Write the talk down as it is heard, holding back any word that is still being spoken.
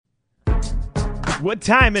What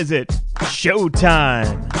time is it?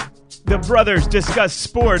 Showtime. The brothers discuss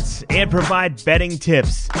sports and provide betting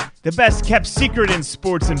tips. The best kept secret in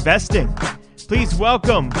sports investing. Please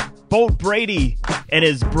welcome Bolt Brady and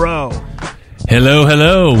his bro.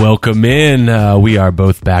 Hello. Welcome in. We are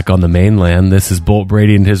both back on the mainland. This is Bolt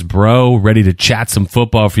Brady and his bro, ready to chat some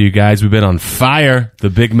football for you guys. We've been on fire.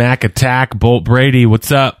 The Big Mac attack. Bolt Brady,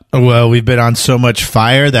 what's up? Well, we've been on so much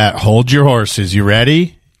fire that hold your horses. You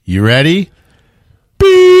ready? You ready?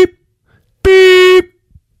 Beep, beep,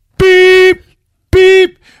 beep,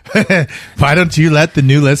 beep. Why don't you let the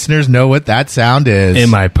new listeners know what that sound is?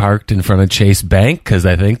 Am I parked in front of Chase Bank? Because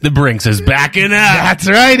I think the Brinks is backing up. That's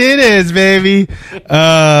right, it is, baby.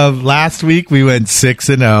 Last week we went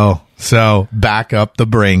 6-0. So back up the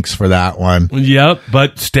Brinks for that one. Yep,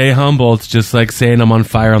 but stay humble. It's just like saying I'm on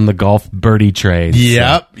fire on the golf birdie trade.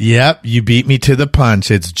 Yep. You beat me to the punch.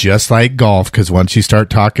 It's just like golf, because once you start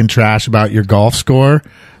talking trash about your golf score,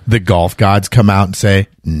 the golf gods come out and say,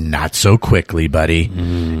 not so quickly, buddy.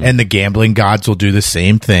 And the gambling gods will do the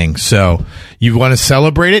same thing. So you want to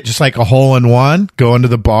celebrate it just like a hole-in-one, go into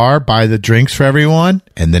the bar, buy the drinks for everyone,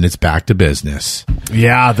 and then it's back to business.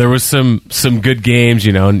 Yeah, there was some good games,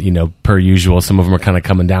 and per usual, some of them are kind of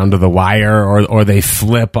coming down to the wire, or they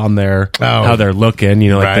flip on how they're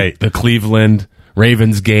looking. Right. The Cleveland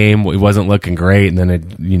Ravens game, it wasn't looking great, and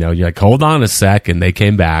then you're like, hold on a sec, and they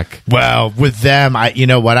came back. Well, with them,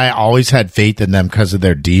 I always had faith in them because of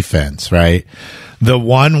their defense, right? The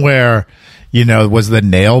one where was the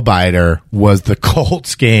nail biter was the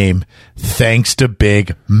Colts game, thanks to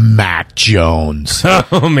big Mac Jones.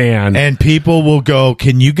 Oh, man. And people will go,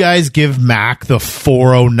 can you guys give Mac the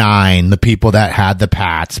 409, the people that had the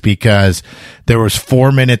Pats, because there was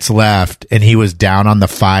 4 minutes left and he was down on the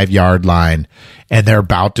 5-yard line and they're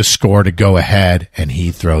about to score to go ahead, and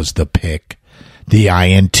he throws the pick, the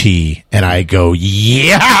INT, and I go,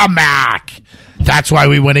 yeah, Mac! That's why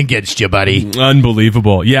we went against you, buddy.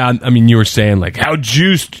 Unbelievable. Yeah, I mean, you were saying, like, how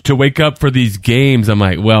juiced to wake up for these games. I'm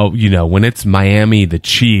like, well, when it's Miami, the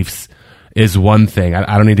Chiefs is one thing.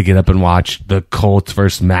 I don't need to get up and watch the Colts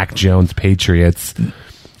versus Mac Jones Patriots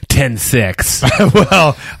 10-6.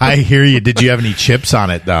 Well, I hear you. Did you have any chips on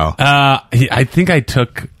it, though? I think I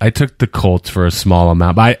took the Colts for a small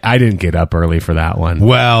amount, but I didn't get up early for that one.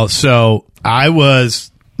 Well, so I was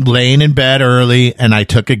laying in bed early, and I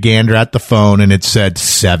took a gander at the phone, and it said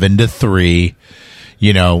 7-3.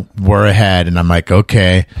 We're ahead, and I'm like,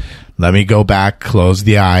 okay, let me go back, close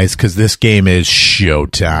the eyes, because this game is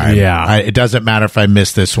showtime. Yeah, it doesn't matter if I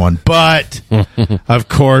miss this one, but of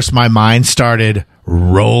course my mind started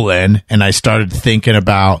rolling, and I started thinking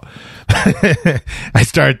about the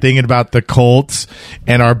Colts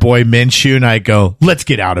and our boy Minshew, and I go, let's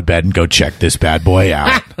get out of bed and go check this bad boy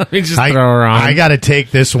out. Let me just throw her on. I got to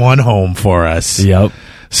take this one home for us. Yep.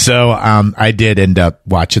 So I did end up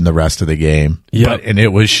watching the rest of the game. Yep. And it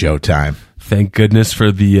was showtime. Thank goodness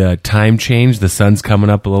for the time change. The sun's coming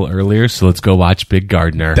up a little earlier, so let's go watch Big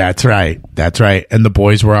Gardner. That's right. And the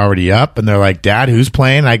boys were already up, and they're like, Dad, who's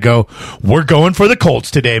playing? I go, we're going for the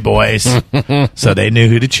Colts today, boys. So they knew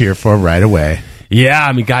who to cheer for right away. Yeah,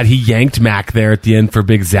 I mean, God, he yanked Mac there at the end for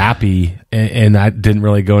Big Zappy, and that didn't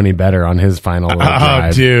really go any better on his final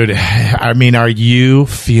drive. Oh, dude. I mean, are you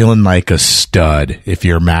feeling like a stud if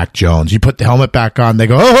you're Mac Jones? You put the helmet back on, they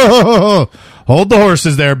go, oh, hold the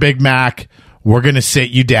horses there, Big Mac. We're going to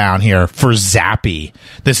sit you down here for Zappy.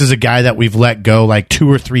 This is a guy that we've let go like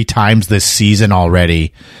 2 or 3 times this season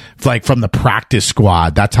already, like from the practice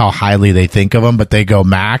squad. That's how highly they think of him, but they go,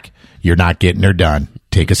 Mac, you're not getting her done.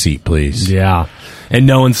 Take a seat, please. Yeah. And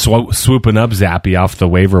no one's swooping up Zappy off the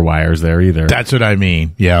waiver wires there either. That's what I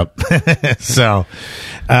mean. Yep. So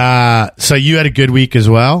you had a good week as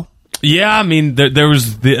well? Yeah, I mean, there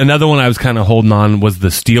was another one I was kind of holding on was the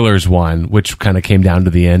Steelers one, which kind of came down to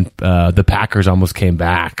the end. The Packers almost came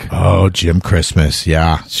back. Oh, Jim Christmas,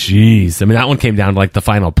 yeah. Jeez. I mean, that one came down to like the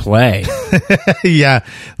final play. Yeah,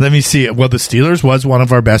 let me see. Well, the Steelers was one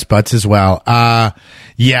of our best bets as well.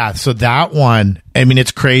 Yeah, so that one, I mean,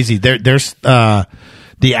 it's crazy. There's the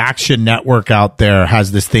Action Network out there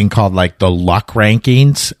has this thing called like the luck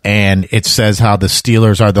rankings, and it says how the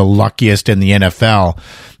Steelers are the luckiest in the NFL,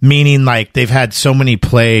 meaning like they've had so many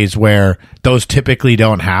plays where those typically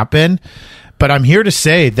don't happen. But I'm here to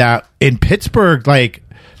say that in Pittsburgh, like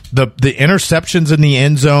the interceptions in the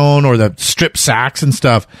end zone or the strip sacks and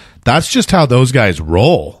stuff, that's just how those guys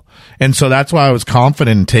roll. And so that's why I was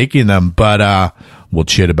confident in taking them. But we'll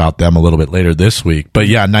chit about them a little bit later this week. But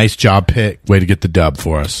yeah, nice job, Pitt. Way to get the dub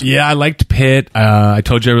for us. Yeah, I liked Pitt. I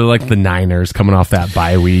told you I really liked the Niners coming off that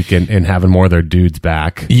bye week and having more of their dudes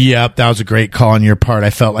back. Yep, that was a great call on your part. I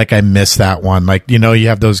felt like I missed that one. Like, you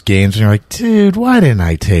have those games and you're like, dude, why didn't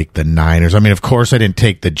I take the Niners? I mean, of course I didn't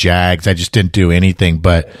take the Jags. I just didn't do anything,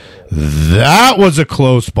 but that was a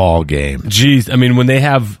close ball game. Jeez, I mean, when they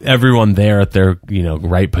have everyone there at their,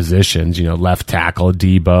 right positions, left tackle,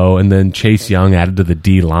 Debo, and then Chase Young added to the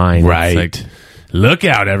D line. Right. It's like, look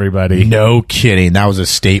out, everybody. No kidding. That was a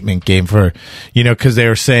statement game for, because they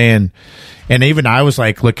were saying, and even I was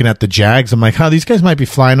like looking at the Jags. I'm like, these guys might be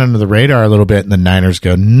flying under the radar a little bit. And the Niners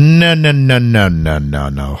go, no.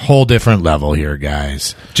 Whole different level here,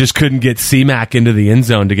 guys. Just couldn't get C-Mac into the end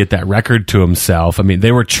zone to get that record to himself. I mean,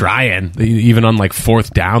 they were trying. Even on like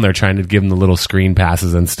fourth down, they're trying to give him the little screen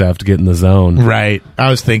passes and stuff to get in the zone. Right. I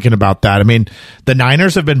was thinking about that. I mean, the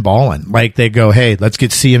Niners have been balling. Like, they go, hey, let's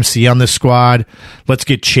get CMC on this squad. Let's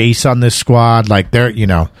get Chase on this squad. Like, they're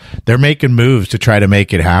making moves to try to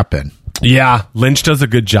make it happen. Yeah, Lynch does a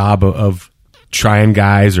good job of trying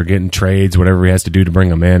guys or getting trades, whatever he has to do to bring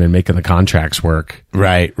them in and making the contracts work.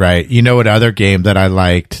 Right. You know what other game that I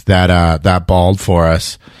liked that balled for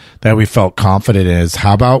us that we felt confident in is,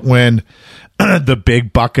 how about when the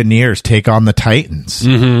big Buccaneers take on the Titans?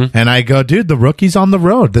 Mm-hmm. And I go, dude, the rookie's on the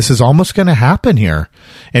road. This is almost going to happen here.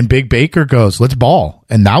 And Big Baker goes, let's ball.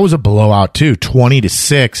 And that was a blowout too,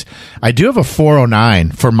 20-6. I do have a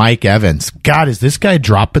 409 for Mike Evans. God, is this guy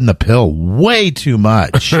dropping the pill way too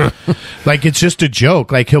much? Like, it's just a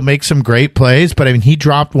joke. Like, he'll make some great plays, but I mean, he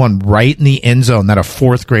dropped one right in the end zone that a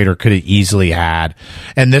fourth grader could have easily had.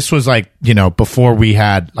 And this was like, before we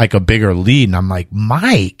had like a bigger lead. And I'm like,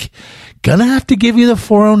 Mike, gonna have to give you the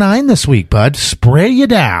 409 this week, bud. Spray you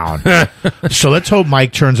down. So let's hope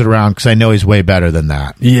Mike turns it around, because I know he's way better than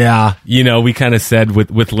that. Yeah. We kind of said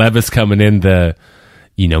with Levis coming in the,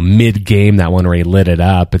 mid-game, that one where he lit it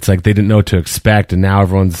up, it's like they didn't know what to expect, and now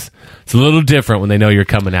it's a little different when they know you're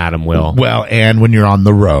coming at him, Will. Well, and when you're on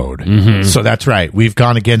the road. Mm-hmm. So that's right. We've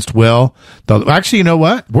gone against Will. Actually, you know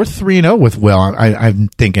what? We're 3-0 with Will, I'm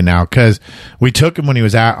thinking now, because we took him when he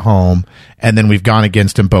was at home, and then we've gone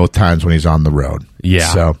against him both times when he's on the road. Yeah.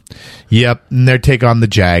 So, yep. And they take on the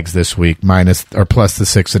Jags this week, plus the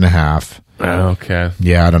 6.5. Okay.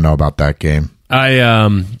 Yeah, I don't know about that game.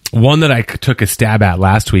 One that I took a stab at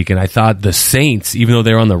last week, and I thought the Saints, even though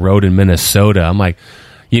they're on the road in Minnesota, I'm like,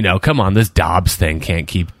 come on, this Dobbs thing can't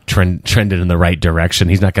keep trending in the right direction.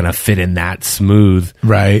 He's not going to fit in that smooth.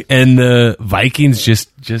 Right. And the Vikings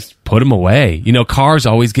just put him away. Carr's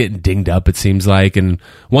always getting dinged up, it seems like, and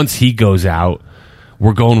once he goes out,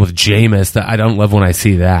 we're going with Jameis. I don't love when I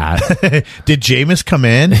see that. Did Jameis come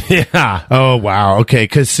in? Yeah. Oh, wow. Okay.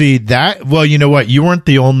 Because see that, well, you know what? You weren't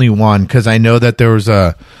the only one, because I know that there was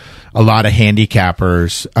a lot of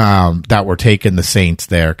handicappers that were taking the Saints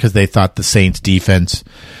there because they thought the Saints defense,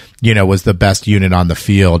 was the best unit on the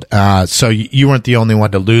field. So you weren't the only one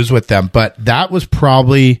to lose with them, but that was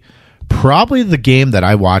probably the game that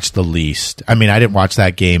I watched the least. I mean, I didn't watch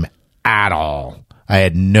that game at all. I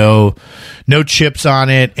had no chips on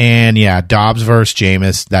it, and yeah, Dobbs versus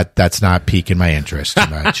Jameis, that's not piquing my interest too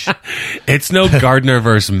much. It's no Gardner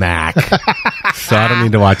versus Mac, so I don't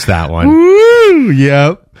need to watch that one. Woo!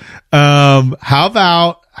 Yep. How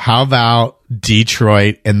about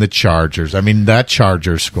Detroit and the Chargers? I mean, that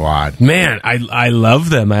Chargers squad. Man, I love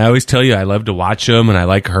them. I always tell you I love to watch them, and I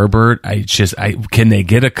like Herbert. Can they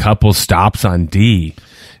get a couple stops on D?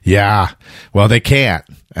 Yeah. Well, they can't.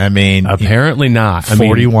 I mean, apparently not.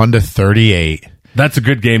 41-38. That's a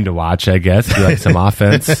good game to watch, I guess, if you like some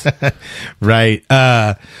offense. Right.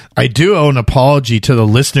 I do owe an apology to the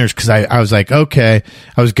listeners, because I was like, okay,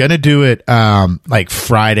 I was going to do it like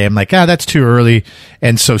Friday. I'm like, that's too early.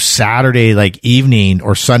 And so Saturday, like evening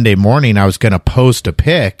or Sunday morning, I was going to post a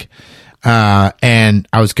pick, and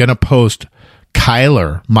I was going to post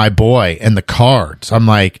Kyler, my boy, and the Cards. I'm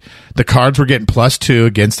like, the Cards were getting +2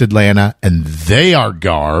 against Atlanta, and they are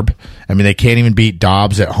garb. I mean, they can't even beat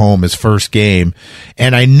Dobbs at home his first game.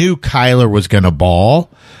 And I knew Kyler was going to ball.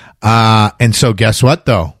 And so guess what,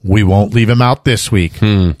 though? We won't leave him out this week.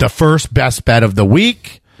 The first best bet of the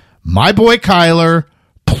week, my boy Kyler,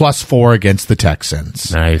 +4 against the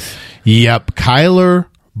Texans. Nice. Yep, Kyler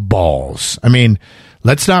balls. I mean,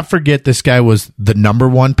 let's not forget this guy was the number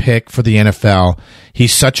 1 pick for the NFL.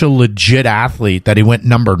 He's such a legit athlete that he went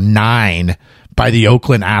number 9 by the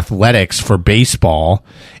Oakland Athletics for baseball.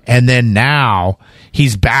 And then now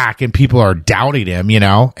he's back and people are doubting him,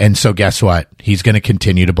 And so guess what? He's going to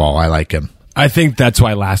continue to ball. I like him. I think that's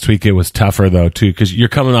why last week it was tougher though too, because you're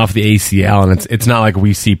coming off the ACL, and it's not like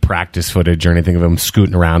we see practice footage or anything of him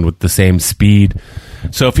scooting around with the same speed.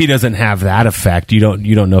 So if he doesn't have that effect, you don't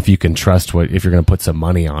know if you can trust if you're going to put some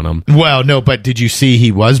money on him. Well, no, but did you see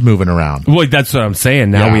he was moving around? Well, that's what I'm saying.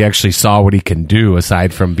 Now we actually saw what he can do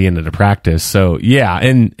aside from being at a practice. So yeah,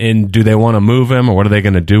 and do they want to move him, or what are they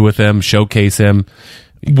going to do with him? Showcase him?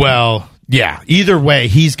 Well, yeah, either way,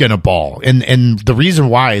 he's going to ball. And the reason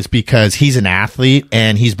why is because he's an athlete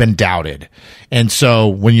and he's been doubted. And so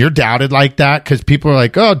when you're doubted like that, because people are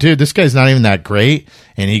like, oh, dude, this guy's not even that great.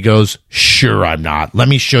 And he goes, sure, I'm not. Let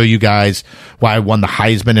me show you guys why I won the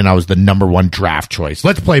Heisman and I was the number 1 draft choice.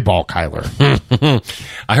 Let's play ball, Kyler.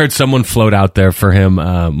 I heard someone float out there for him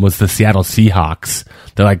was the Seattle Seahawks.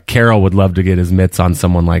 They're like, Carroll would love to get his mitts on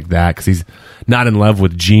someone like that because he's not in love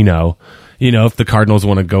with Geno. You know, if the Cardinals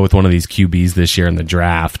want to go with one of these QBs this year in the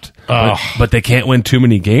draft. But they can't win too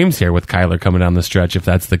many games here with Kyler coming down the stretch if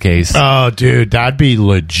that's the case. Oh, dude, that'd be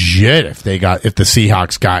legit if the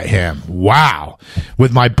Seahawks got him. Wow.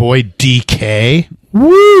 With my boy DK.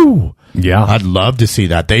 Woo! Yeah. I'd love to see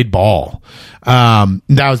that. They'd ball. That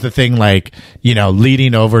was the thing, like, you know,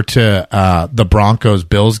 leading over to the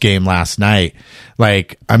Broncos-Bills game last night.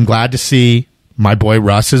 Like, I'm glad to see my boy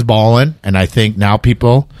Russ is balling, and I think now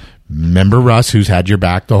people... Remember Russ, who's had your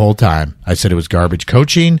back the whole time. I said it was garbage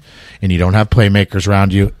coaching, and you don't have playmakers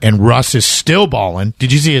around you. And Russ is still balling.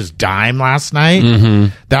 Did you see his dime last night?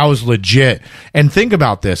 Mm-hmm. That was legit. And think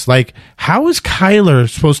about this. Like, how is Kyler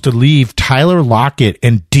supposed to leave Tyler Lockett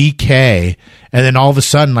and DK and then all of a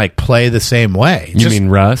sudden, like, play the same way? You mean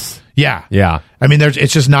Russ? Yeah. Yeah. I mean,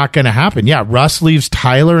 it's just not going to happen. Yeah, Russ leaves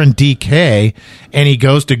Tyler and DK, and he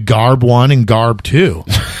goes to Garb 1 and Garb 2.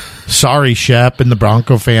 Sorry, Shep and the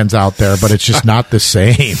Bronco fans out there, but it's just not the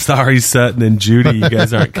same. Sorry, Sutton and Judy, you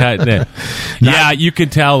guys aren't cutting it. Yeah, you can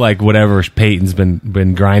tell like whatever Peyton's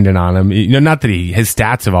been grinding on him. You know, not that his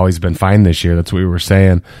stats have always been fine this year. That's what we were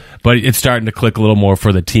saying, but it's starting to click a little more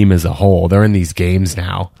for the team as a whole. They're in these games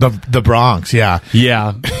now. The Bronx, yeah.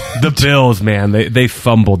 The Bills, man, they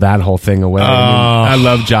fumbled that whole thing away. I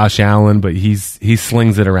love Josh Allen, but he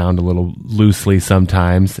slings it around a little loosely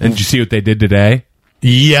sometimes. And did you see what they did today?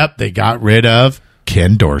 Yep, they got rid of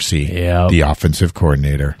Ken Dorsey, the offensive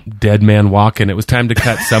coordinator. Dead man walking. It was time to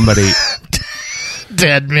cut somebody.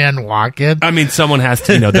 Dead man walking? I mean, someone has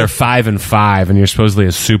to, they're 5-5, and you're supposedly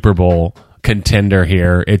a Super Bowl contender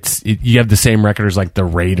here. You have the same record as like the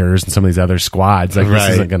Raiders and some of these other squads. Like, This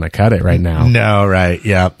isn't going to cut it right now. No, right.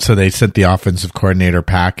 Yeah. So they sent the offensive coordinator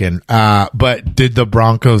packing. But did the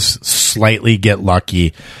Broncos slightly get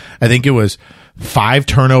lucky? I think it was 5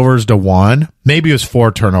 turnovers to 1. Maybe it was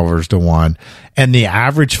 4 turnovers to 1. And the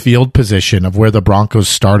average field position of where the Broncos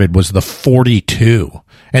started was the 42.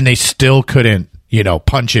 And they still couldn't,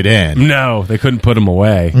 punch it in. No, they couldn't put them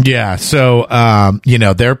away. Yeah. So,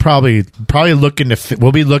 they're probably looking to,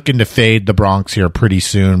 we'll be looking to fade the Bronx here pretty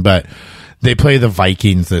soon, but they play the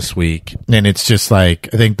Vikings this week, and it's just like,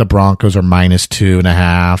 I think the Broncos are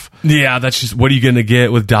 -2.5. Yeah, that's just, what are you going to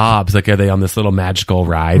get with Dobbs? Like, are they on this little magical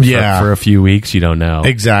ride for a few weeks? You don't know.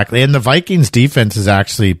 Exactly. And the Vikings defense is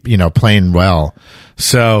actually, playing well.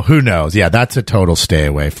 So who knows? Yeah, that's a total stay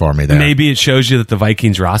away for me there. Maybe it shows you that the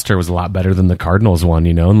Vikings roster was a lot better than the Cardinals one,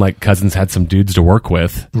 and like Cousins had some dudes to work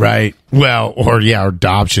with. Right. Well, or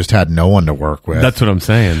Dobbs just had no one to work with. That's what I'm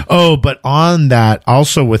saying. Oh, but on that,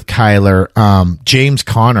 also with Kyler, James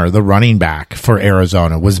Conner, the running back for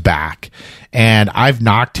Arizona, was back. And I've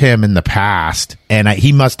knocked him in the past, and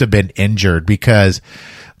he must have been injured because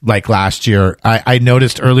like last year, I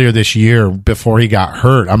noticed earlier this year before he got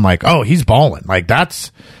hurt, I'm like, oh, he's balling. Like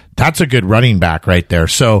that's a good running back right there.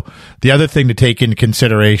 So the other thing to take into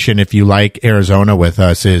consideration if you like Arizona with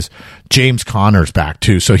us is James Conner's back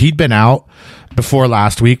too. So he'd been out before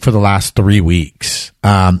last week for the last 3 weeks.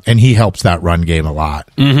 And he helps that run game a lot.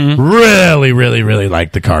 Mm-hmm. Really, really, really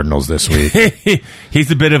like the Cardinals this week. He's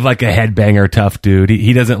a bit of like a headbanger tough dude.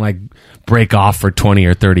 He doesn't like break off for 20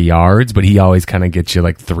 or 30 yards, but he always kind of gets you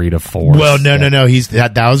like 3 to 4. Well, no.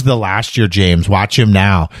 That was the last year, James. Watch him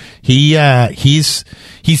now. He's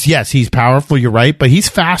powerful. You're right, but he's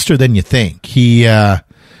faster than you think.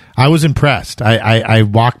 I was impressed. I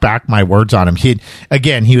walk back my words on him. He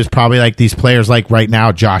was probably like these players like right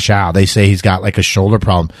now, Josh Allen. They say he's got like a shoulder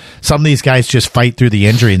problem. Some of these guys just fight through the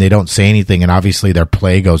injury and they don't say anything, and obviously their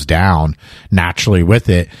play goes down naturally with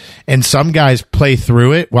it. And some guys play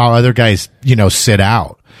through it while other guys, sit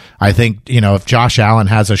out. I think, if Josh Allen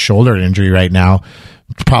has a shoulder injury right now,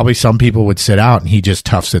 probably some people would sit out, and he just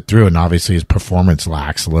toughs it through, and obviously his performance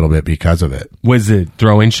lacks a little bit because of it. Was it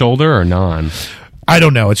throwing shoulder or non? I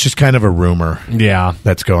don't know. It's just kind of a rumor. Yeah.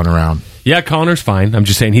 That's going around. Yeah, Connor's fine. I'm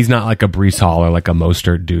just saying he's not like a Breece Hall or like a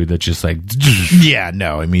Mostert dude that's just like... Yeah,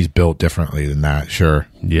 no, I mean, he's built differently than that, sure.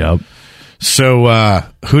 Yep. So,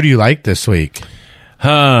 who do you like this week?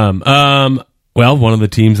 Well, one of the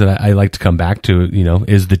teams that I like to come back to,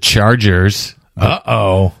 is the Chargers.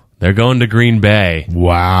 Uh-oh. They're going to Green Bay.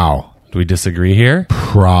 Wow. Do we disagree here?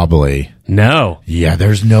 Probably. No. Yeah,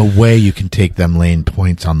 there's no way you can take them laying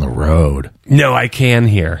points on the road. No, I can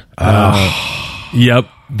here. Yep.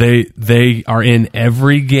 They are in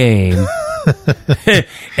every game.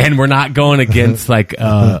 And we're not going against like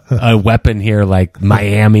a weapon here like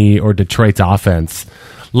Miami or Detroit's offense.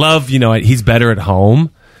 Love, he's better at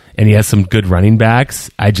home and he has some good running backs.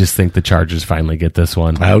 I just think the Chargers finally get this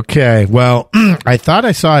one. Okay. Well, I thought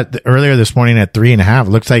I saw it earlier this morning at 3.5. It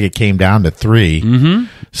looks like it came down to 3. Mm-hmm.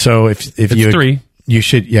 So if it's you 3, you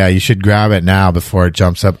should grab it now before it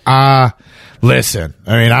jumps up. Listen,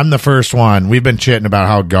 I mean, I'm the first one. We've been chitting about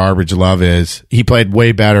how garbage Love is. He played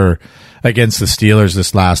way better against the Steelers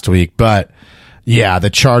this last week. But, yeah,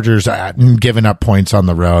 the Chargers giving up points on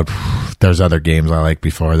the road. There's other games I like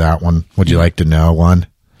before that one. Would you like to know one?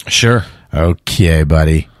 Sure. Okay,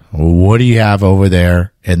 buddy. What do you have over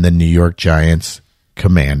there in the New York Giants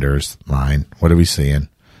Commanders line? What are we seeing?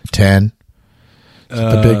 10?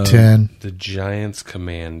 The Big 10? The Giants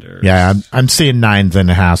Commanders. Yeah, I'm seeing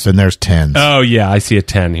 9.5, and there's 10s. Oh, yeah, I see a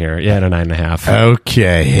 10 here. Yeah, and a 9.5.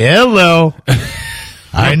 Okay, hello.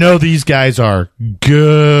 I know these guys are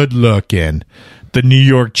good looking, the New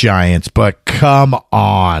York Giants, but come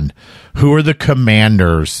on. Who are the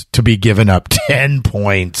Commanders to be giving up 10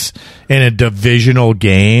 points in a divisional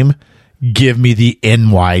game? Give me the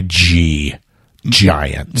NYG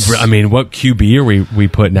Giants. I mean, what QB are we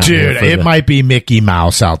putting out? Dude, it might be Mickey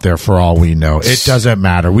Mouse out there for all we know. It doesn't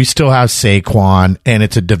matter. We still have Saquon, and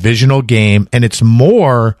it's a divisional game, and it's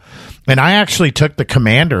more. And I actually took the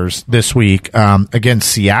Commanders this week against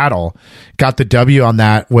Seattle. Got the W on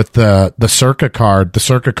that with the Circa card. The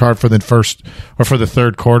Circa card for the first or for the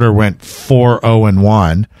third quarter went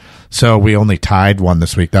 4-0-1. So we only tied one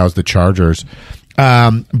this week. That was the Chargers. Yeah,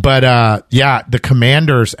 the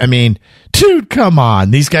Commanders, I mean, dude, come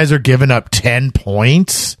on. These guys are giving up 10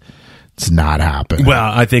 points. It's not happening.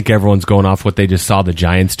 Well, I think everyone's going off what they just saw the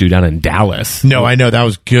Giants do down in Dallas. No, I know. That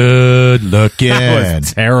was good looking. That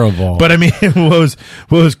was terrible. But I mean, what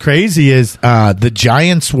was crazy is the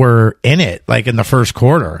Giants were in it, like in the first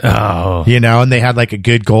quarter. Oh. And they had like a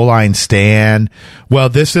good goal line stand. Well,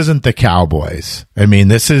 this isn't the Cowboys. I mean,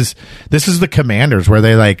 this is the Commanders where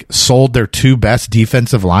they like sold their 2 best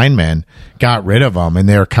defensive linemen, got rid of them, and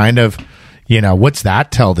they're kind of, what's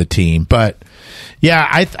that tell the team? But yeah,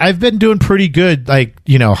 I've been doing pretty good, like,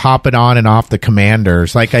 hopping on and off the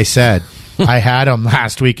Commanders. Like I said, I had them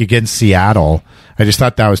last week against Seattle. I just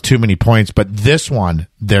thought that was too many points. But this one,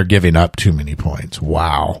 they're giving up too many points.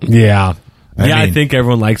 Wow. Yeah. I think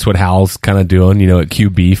everyone likes what Hal's kind of doing, at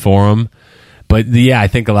QB for him. But, yeah, I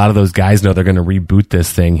think a lot of those guys know they're going to reboot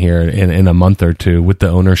this thing here in a month or two with the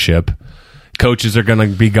ownership. Coaches are going to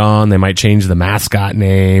be gone. They might change the mascot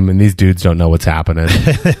name, and these dudes don't know what's happening.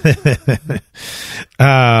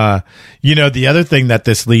 The other thing that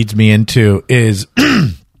this leads me into is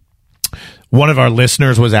one of our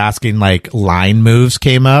listeners was asking, like, line moves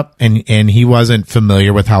came up, and he wasn't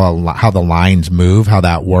familiar with how the lines move, how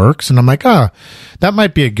that works. And I'm like, that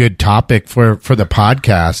might be a good topic for the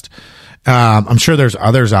podcast. I'm sure there's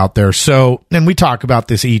others out there. So, and we talk about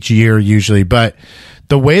this each year usually, but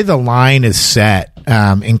the way the line is set,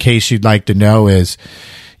 in case you'd like to know, is,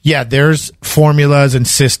 yeah, there's formulas and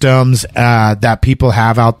systems that people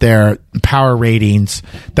have out there, power ratings,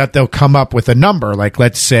 that they'll come up with a number. Like,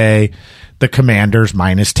 let's say the Commanders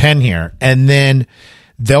minus 10 here. And then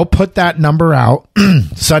they'll put that number out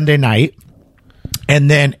Sunday night.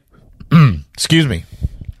 And then, excuse me.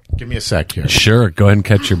 Give me a sec here. Sure. Go ahead and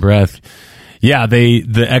catch your breath. Yeah,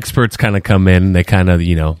 the experts kind of come in. They kind of,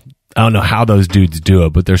 I don't know how those dudes do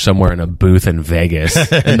it, but they're somewhere in a booth in Vegas,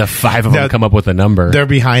 and the 5 of them come up with a number. They're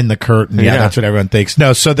behind the curtain. Yeah, that's what everyone thinks.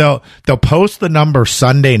 No, so they'll post the number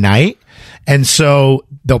Sunday night, and so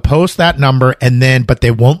they'll post that number, but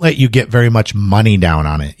they won't let you get very much money down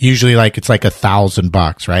on it. Usually, it's like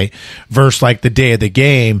 $1,000, right? Versus like the day of the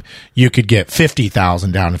game, you could get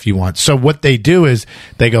 50,000 down if you want. So what they do is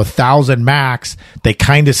they go 1,000 max. They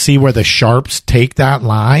kind of see where the sharps take that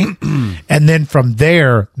line, and then from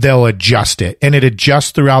there they'll adjust it, and it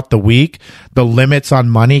adjusts throughout the week. The limits on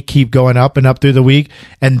money keep going up and up through the week,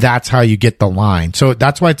 and that's how you get the line. So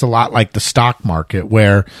that's why it's a lot like the stock market,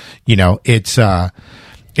 where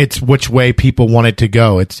it's which way people want it to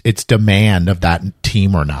go. It's demand of that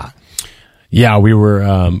team or not. Yeah, we were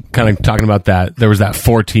kind of talking about that. There was that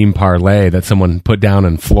 4-team parlay that someone put down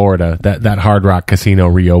in Florida. That Hard Rock Casino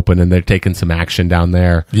reopened, and they're taking some action down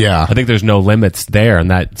there. Yeah. I think there's no limits there,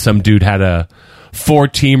 and that some dude had a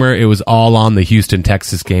 4-teamer. It was all on the Houston,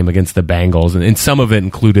 Texas game against the Bengals, and some of it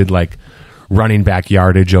included like running back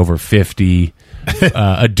yardage over 50,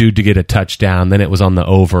 a dude to get a touchdown. Then it was on the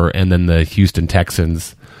over, and then the Houston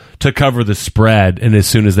Texans to cover the spread, and as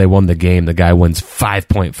soon as they won the game, the guy wins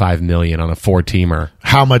 $5.5 million on a 4-teamer.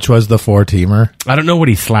 How much was the 4-teamer? I don't know what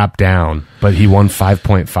he slapped down, but he won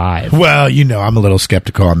 5.5. Well, I'm a little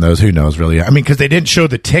skeptical on those. Who knows, really? I mean, because they didn't show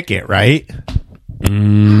the ticket, right?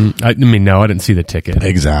 No, I didn't see the ticket.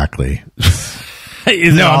 Exactly.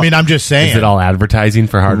 I'm just saying. Is it all advertising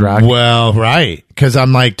for Hard Rock? Well, right. Because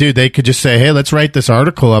I'm like, dude, they could just say, hey, let's write this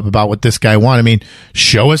article up about what this guy won. I mean,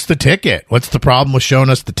 show us the ticket. What's the problem with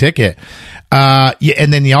showing us the ticket? Yeah,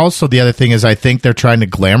 and then the other thing is I think they're trying to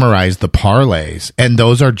glamorize the parlays. And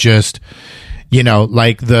those are just,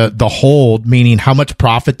 like the hold, meaning how much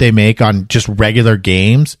profit they make on just regular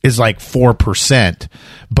games is like 4%.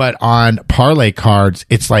 But on parlay cards,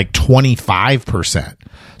 it's like 25%.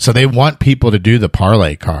 So they want people to do the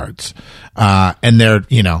parlay cards. And they're,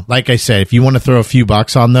 like I said, if you want to throw a few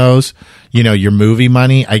bucks on those, your movie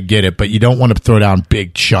money, I get it, but you don't want to throw down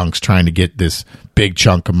big chunks trying to get this big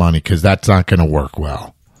chunk of money because that's not going to work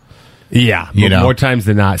well. Yeah. More times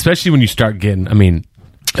than not, especially when you start getting,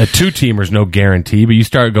 a 2-teamer is no guarantee, but you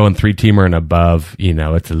start going 3-teamer and above,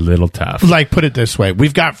 it's a little tough. Like, put it this way.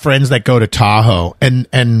 We've got friends that go to Tahoe and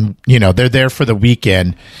they're there for the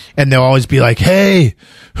weekend and they'll always be like, hey,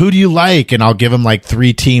 who do you like? And I'll give them like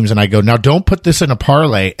 3 teams and I go, now don't put this in a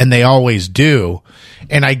parlay. And they always do.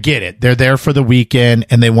 And I get it. They're there for the weekend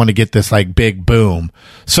and they want to get this like big boom.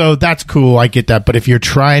 So that's cool. I get that. But if you're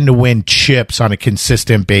trying to win chips on a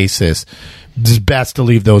consistent basis, it's best to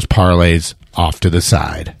leave those parlays off to the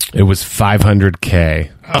side. It was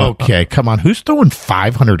 $500K. Okay, come on. Who's throwing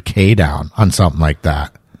 $500K down on something like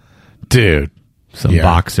that? Dude. Some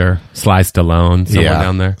boxer. Sly Stallone. Someone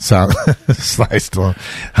down there. Sly Stallone.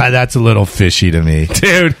 That's a little fishy to me.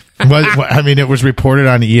 Dude. It was reported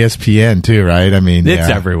on ESPN too, right? It's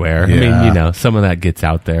everywhere. Yeah. Some of that gets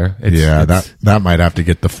out there. That might have to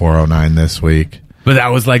get the 409 this week. But that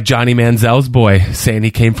was like Johnny Manziel's boy saying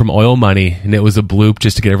he came from oil money, and it was a bloop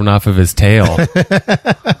just to get everyone off of his tail.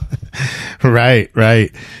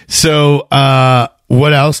 Right. So,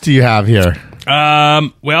 what else do you have here?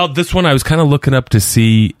 Well, this one I was kind of looking up to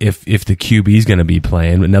see if the QB is going to be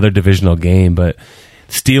playing another divisional game, but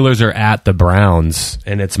Steelers are at the Browns,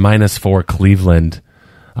 and it's -4 Cleveland.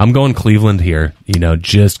 I'm going Cleveland here,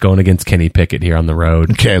 just going against Kenny Pickett here on the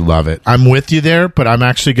road. Okay, love it. I'm with you there, but I'm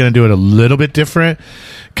actually going to do it a little bit different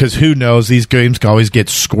because who knows? These games can always get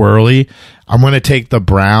squirrely. I'm going to take the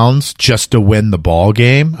Browns just to win the ball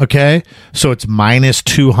game, okay? So it's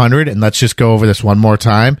 -200, and let's just go over this one more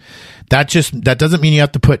time. That doesn't mean you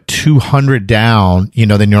have to put 200 down.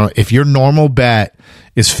 If your normal bet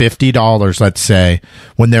is $50, let's say,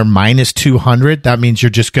 when they're -200, that means you're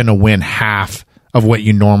just going to win half of what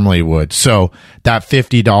you normally would. So that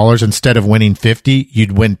 $50, instead of winning 50,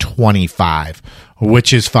 you'd win 25,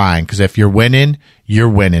 which is fine. Because if you're winning, you're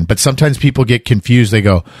winning. But sometimes people get confused. They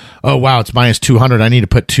go, oh, wow, it's -200. I need to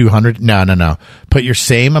put 200. No. Put your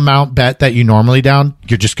same amount bet that you normally down.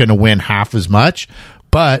 You're just going to win half as much.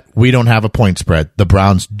 But we don't have a point spread. The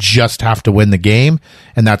Browns just have to win the game.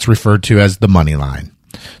 And that's referred to as the money line.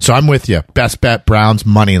 So I'm with you. Best bet, Browns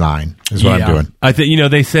money line is what I'm doing. I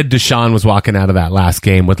think, they said Deshaun was walking out of that last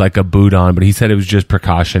game with like a boot on, but he said it was just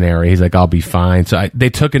precautionary. He's like, I'll be fine. So they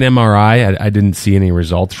took an MRI. I didn't see any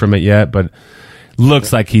results from it yet, but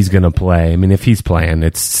looks like he's going to play. If he's playing,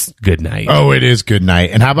 it's good night. Oh, it is good night.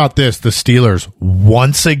 And how about this? The Steelers,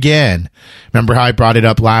 once again, remember how I brought it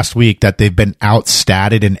up last week that they've been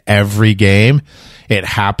outstatted in every game? It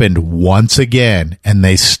happened once again, and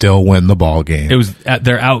they still win the ball game.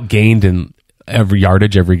 They're outgained in every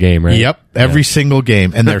yardage, every game, right? Yep, every single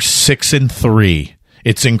game, and they're 6-3.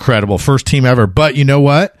 It's incredible. First team ever. But you know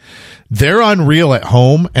what? They're unreal at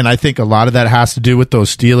home, and I think a lot of that has to do with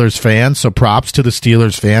those Steelers fans. So props to the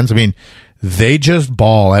Steelers fans. They just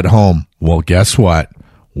ball at home. Well, guess what?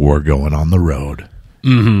 We're going on the road,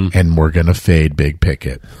 and we're going to fade Big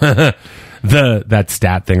Pickett. That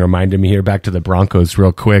stat thing reminded me here, back to the Broncos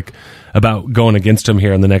real quick, about going against them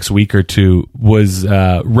here in the next week or two, was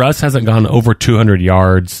Russ hasn't gone over 200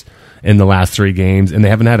 yards in the last 3 games, and they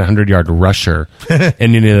haven't had a 100-yard rusher in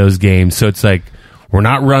any of those games. So it's like, we're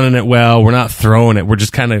not running it well. We're not throwing it. We're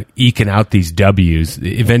just kind of eking out these W's.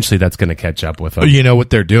 Eventually, that's going to catch up with them. You know what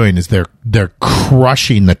they're doing is they're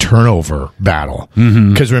crushing the turnover battle.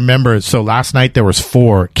 Because remember, so last night there was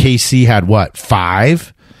 4. KC had what,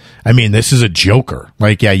 5? I mean, this is a joker.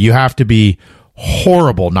 Like, yeah, you have to be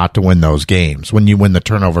horrible not to win those games when you win the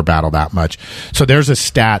turnover battle that much. So there's a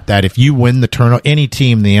stat that if you win the turnover, any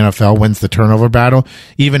team in the NFL wins the turnover battle,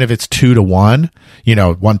 even if it's 2-1, you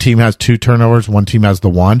know, one team has 2 turnovers, one team has the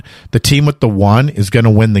 1. The team with the 1 is going to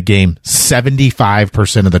win the game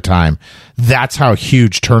 75% of the time. That's how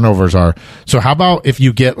huge turnovers are. So how about if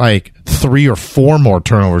you get like 3 or 4 more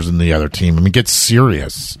turnovers than the other team? I mean, it gets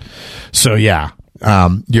serious. So yeah.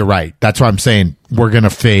 You're right. That's why I'm saying we're going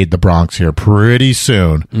to fade the Bronx here pretty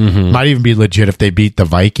soon. Might even be legit if they beat the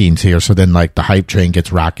Vikings here. So then like the hype train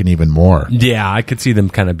gets rocking even more. Yeah, I could see them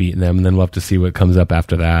kind of beating them, and then we'll have to see what comes up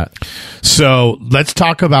after that. So let's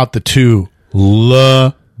talk about the 2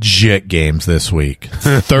 legit games this week.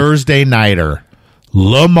 Thursday nighter,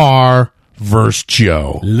 Lamar versus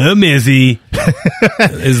Joe. Lamizzy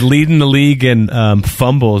is leading the league in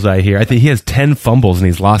fumbles, I hear. I think he has 10 fumbles, and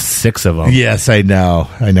he's lost 6 of them. Yes, I know.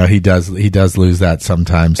 He does lose that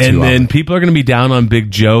sometimes, too. And then people are going to be down on Big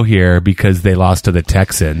Joe here because they lost to the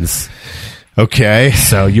Texans. Okay.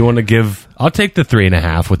 So you want to give... I'll take the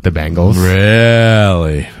 3.5 with the Bengals.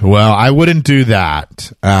 Really? Well, I wouldn't do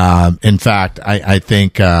that. In fact, I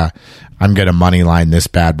think I'm going to money line this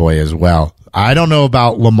bad boy as well. I don't know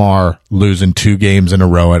about Lamar losing 2 games in a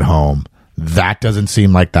row at home. That doesn't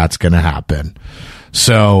seem like that's going to happen.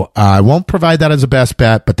 So I won't provide that as a best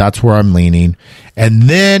bet, but that's where I'm leaning. And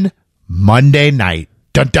then Monday night,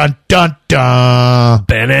 dun dun dun dun,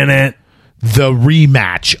 it. The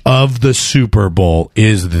rematch of the Super Bowl.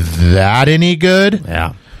 Is that any good?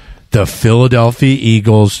 Yeah. The Philadelphia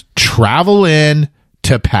Eagles travel in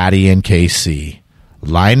to Patty and KC.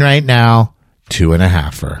 Line right now.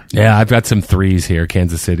 2.5. Yeah, I've got some 3s here,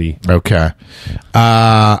 Kansas City. Okay.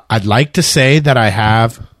 I'd like to say that I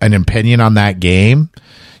have an opinion on that game.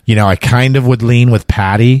 You know, I kind of would lean with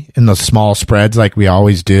Patty in the small spreads like we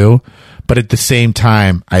always do. But at the same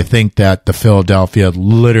time, I think that the Philadelphia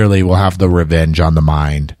literally will have the revenge on the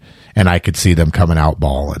mind. And I could see them coming out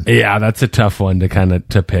balling. Yeah, that's a tough one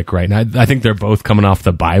to pick right now. I think they're both coming off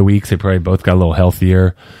the bye weeks. They probably both got a little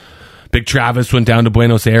healthier. Big Travis went down to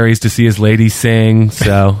Buenos Aires to see his lady sing.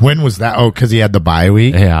 So when was that? Oh, because he had the bye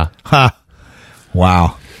week? Yeah. Ha.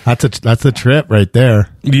 Wow. That's a trip right there.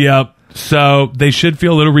 Yep. So they should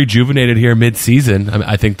feel a little rejuvenated here mid-season.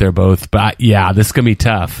 I think they're both. But yeah, this is going to be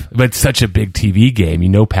tough. But it's such a big TV game. You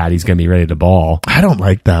know Patty's going to be ready to ball. I don't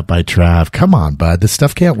like that by Trav. Come on, bud. This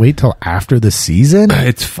stuff can't wait till after the season.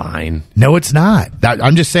 It's fine. No, it's not.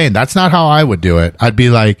 I'm just saying, that's not how I would do it. I'd be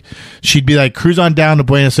like, she'd be like, cruise on down to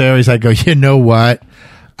Buenos Aires. I'd go, you know what?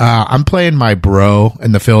 I'm playing my bro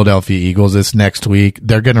and the Philadelphia Eagles this next week.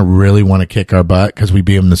 They're going to really want to kick our butt because we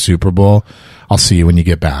beat them in the Super Bowl. I'll see you when you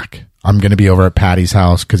get back. I'm going to be over at Patty's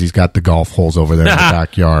house because he's got the golf holes over there in the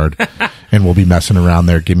backyard, and we'll be messing around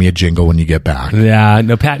there. Give me a jingle when you get back. Yeah,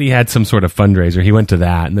 no, Patty had some sort of fundraiser. He went to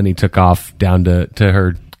that, and then he took off down to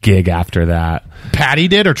her gig after that. Patty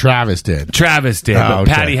did or Travis did? Travis did, but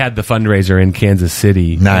okay. Patty had the fundraiser in Kansas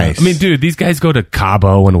City. Nice. I mean, dude, these guys go to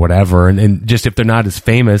Cabo and whatever, and just if they're not as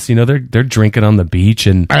famous, you know, they're drinking on the beach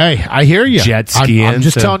and hey, I hear you. Jet skiing. I'm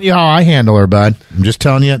just telling you how I handle her, bud. I'm just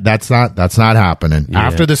telling you that's not happening. Yeah.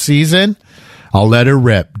 After the season, I'll let her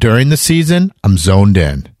rip. During the season, I'm zoned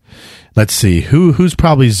in. Let's see who's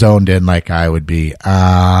probably zoned in like I would be.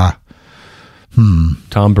 Tom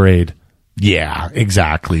Brady. Yeah,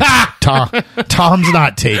 exactly. Tom's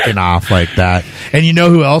not taking off like that. And you know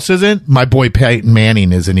who else isn't? My boy Peyton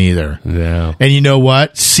Manning isn't either. Yeah. And you know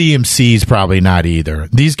what? CMC's probably not either.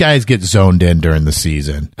 These guys get zoned in during the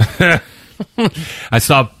season. I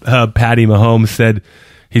saw Patty Mahomes said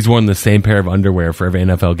he's worn the same pair of underwear for every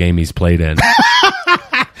NFL game he's played in.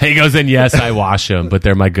 He goes in, yes, I wash them, but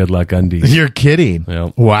they're my good luck undies. You're kidding.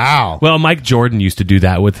 Yep. Wow. Well, Mike Jordan used to do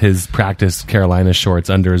that with his practice Carolina shorts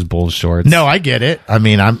under his Bulls shorts. No, I get it. I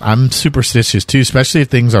mean, I'm superstitious too, especially if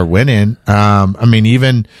things are winning. I mean,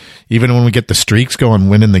 even when we get the streaks going,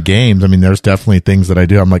 winning the games, I mean, there's definitely things that I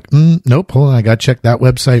do. I'm like, nope, hold on, I got to check that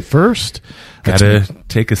website first. Gotta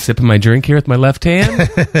take a sip of my drink here with my left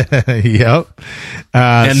hand. Yep.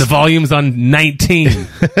 And the volume's on 19.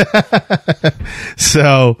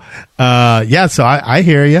 So, so I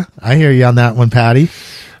hear you. I hear you on that one, Patty.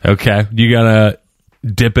 Okay. You gotta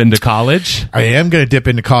dip into college? I am going to dip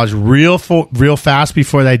into college real fast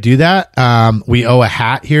before I do that. We owe a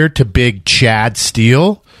hat here to Big Chad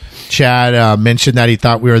Steele. Chad mentioned that he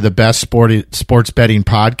thought we were the best sports betting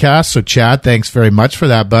podcast. So, Chad, thanks very much for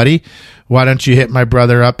that, buddy. Why don't you hit my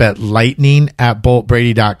brother up at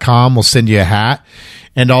lightning@boltbrady.com. We'll send you a hat.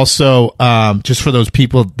 And also, just for those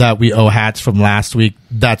people that we owe hats from last week,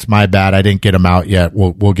 that's my bad. I didn't get them out yet.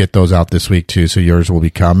 We'll get those out this week too, so yours will be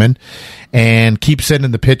coming. And keep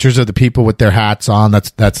sending the pictures of the people with their hats on.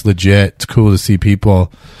 That's legit. It's cool to see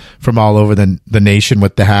people from all over the nation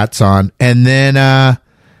with the hats on. And then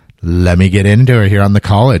let me get into it here on the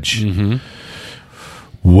college. Mm-hmm.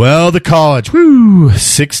 Well, the college,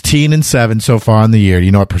 16-7 so far in the year. Do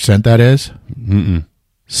you know what percent that is?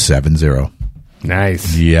 7-0.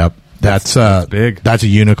 Nice. Yep. That's big. That's a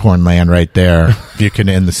unicorn land right there. If you can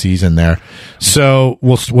end the season there. So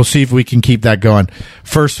we'll see if we can keep that going.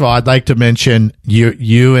 First of all, I'd like to mention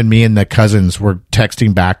you and me and the cousins were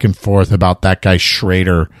texting back and forth about that guy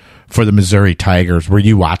Schrader for the Missouri Tigers. Were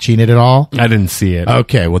you watching it at all? I didn't see it.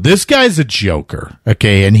 Okay. Well, this guy's a joker.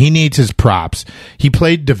 Okay. And he needs his props. He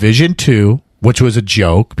played Division II, which was a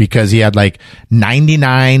joke because he had like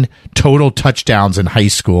 99 total touchdowns in high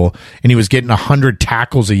school and he was getting 100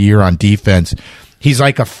 tackles a year on defense. He's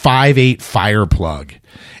like a 5'8" fire plug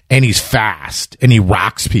and he's fast and he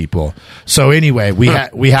rocks people. So anyway, we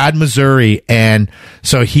had Missouri and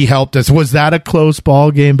so he helped us. Was that a close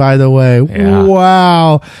ball game, by the way? Yeah.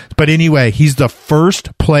 Wow. But anyway, he's the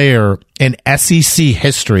first player in SEC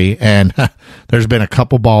history, and there's been a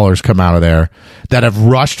couple ballers come out of there that have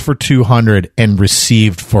rushed for 200 and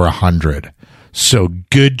received for 100. So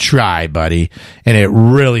good try, buddy. And it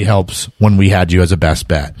really helps when we had you as a best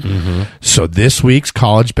bet. Mm-hmm. So this week's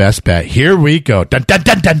college best bet, here we go. Dun, dun,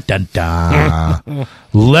 dun, dun, dun, dun.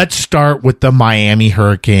 Let's start with the Miami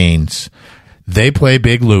Hurricanes. They play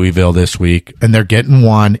Big Louisville this week, and they're getting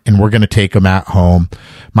one, and we're going to take them at home.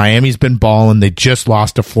 Miami's been balling. They just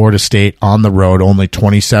lost to Florida State on the road, only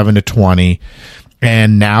 27-20.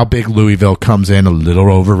 And now Big Louisville comes in a little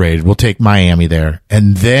overrated. We'll take Miami there.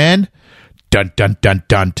 And then, dun, dun, dun,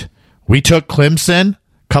 dun. We took Clemson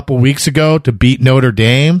a couple weeks ago to beat Notre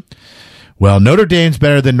Dame. Well, Notre Dame's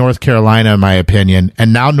better than North Carolina, in my opinion.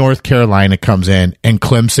 And now North Carolina comes in, and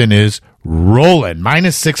Clemson is rolling.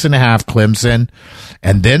 -6.5 Clemson.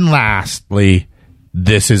 And then lastly,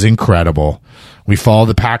 this is incredible. We follow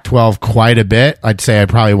the Pac-12 quite a bit. I'd say I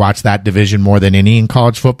probably watch that division more than any in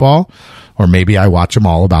college football. Or maybe I watch them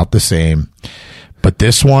all about the same. But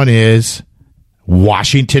this one is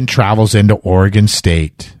Washington travels into Oregon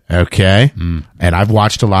State. Okay? And I've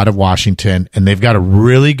watched a lot of Washington, and they've got a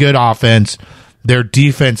really good offense. Their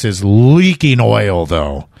defense is leaking oil,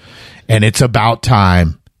 though. And it's about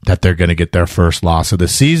time that they're going to get their first loss of the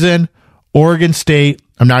season. Oregon State,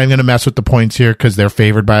 I'm not even going to mess with the points here because they're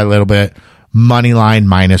favored by a little bit. Money line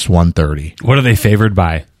 -130. What are they favored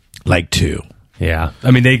by? Like 2. Yeah. I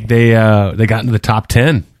mean, they got into the top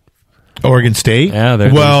 10. Oregon State? Yeah, they're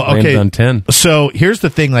okay. on 10. So here's the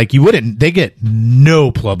thing, like they get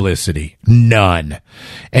no publicity, none.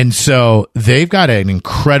 And so they've got an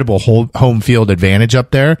incredible home field advantage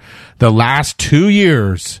up there. The last 2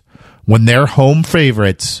 years, when they're home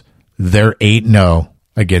favorites, they're 8-0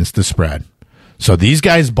 against the spread. So these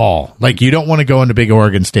guys ball. Like, you don't want to go into Big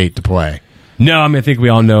Oregon State to play. No, I mean, I think we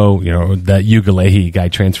all know, that Ukulele guy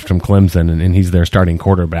transferred from Clemson, and he's their starting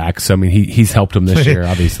quarterback. So, I mean, he's helped them this year,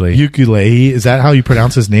 obviously. Ukulele, is that how you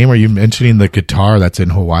pronounce his name? Or are you mentioning the guitar that's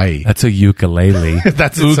in Hawaii? That's a ukulele.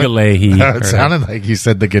 That's ukulele. It sounded like you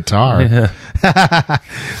said the guitar. Yeah.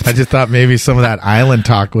 I just thought maybe some of that island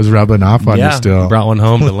talk was rubbing off on you still. Brought one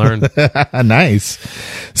home to learn. Nice.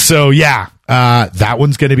 So, yeah. That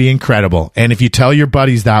one's going to be incredible. And if you tell your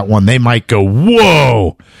buddies that one, they might go,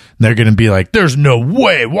 whoa. And they're going to be like, there's no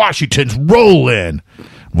way Washington's rolling.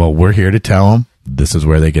 Well, we're here to tell them this is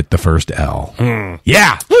where they get the first L.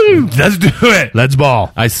 Yeah. Woo. Let's do it. Let's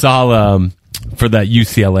ball. I saw for that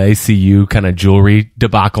UCLA CU kind of jewelry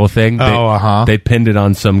debacle thing. They pinned it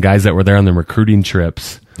on some guys that were there on the recruiting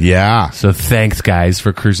trips. Yeah. So thanks, guys,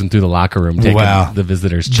 for cruising through the locker room, taking the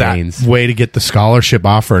visitors' chains. Way to get the scholarship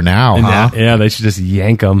offer now, huh? Yeah, they should just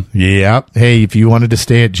yank them. Yep. Hey, if you wanted to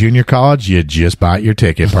stay at junior college, you just bought your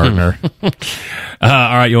ticket, partner. All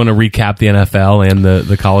right, you want to recap the NFL and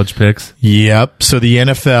the college picks? Yep. So the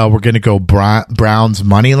NFL, we're going to go Browns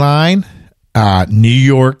money line, New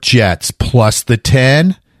York Jets plus the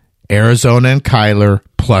 10, Arizona and Kyler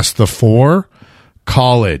plus the 4,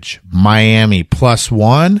 college, Miami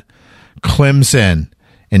 +1, Clemson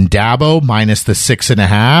and Dabo minus the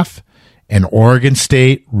 6.5, and Oregon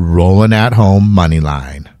State rolling at home money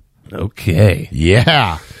line. Okay.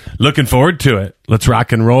 Yeah. Looking forward to it. Let's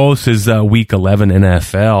rock and roll. This is week 11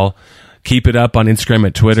 NFL. Keep it up on Instagram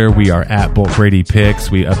and Twitter. We are at Bolt Brady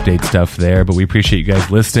Picks. We update stuff there, but we appreciate you guys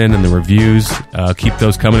listening and the reviews. Keep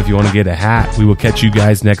those coming if you want to get a hat. We will catch you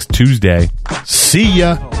guys next Tuesday. See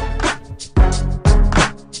ya.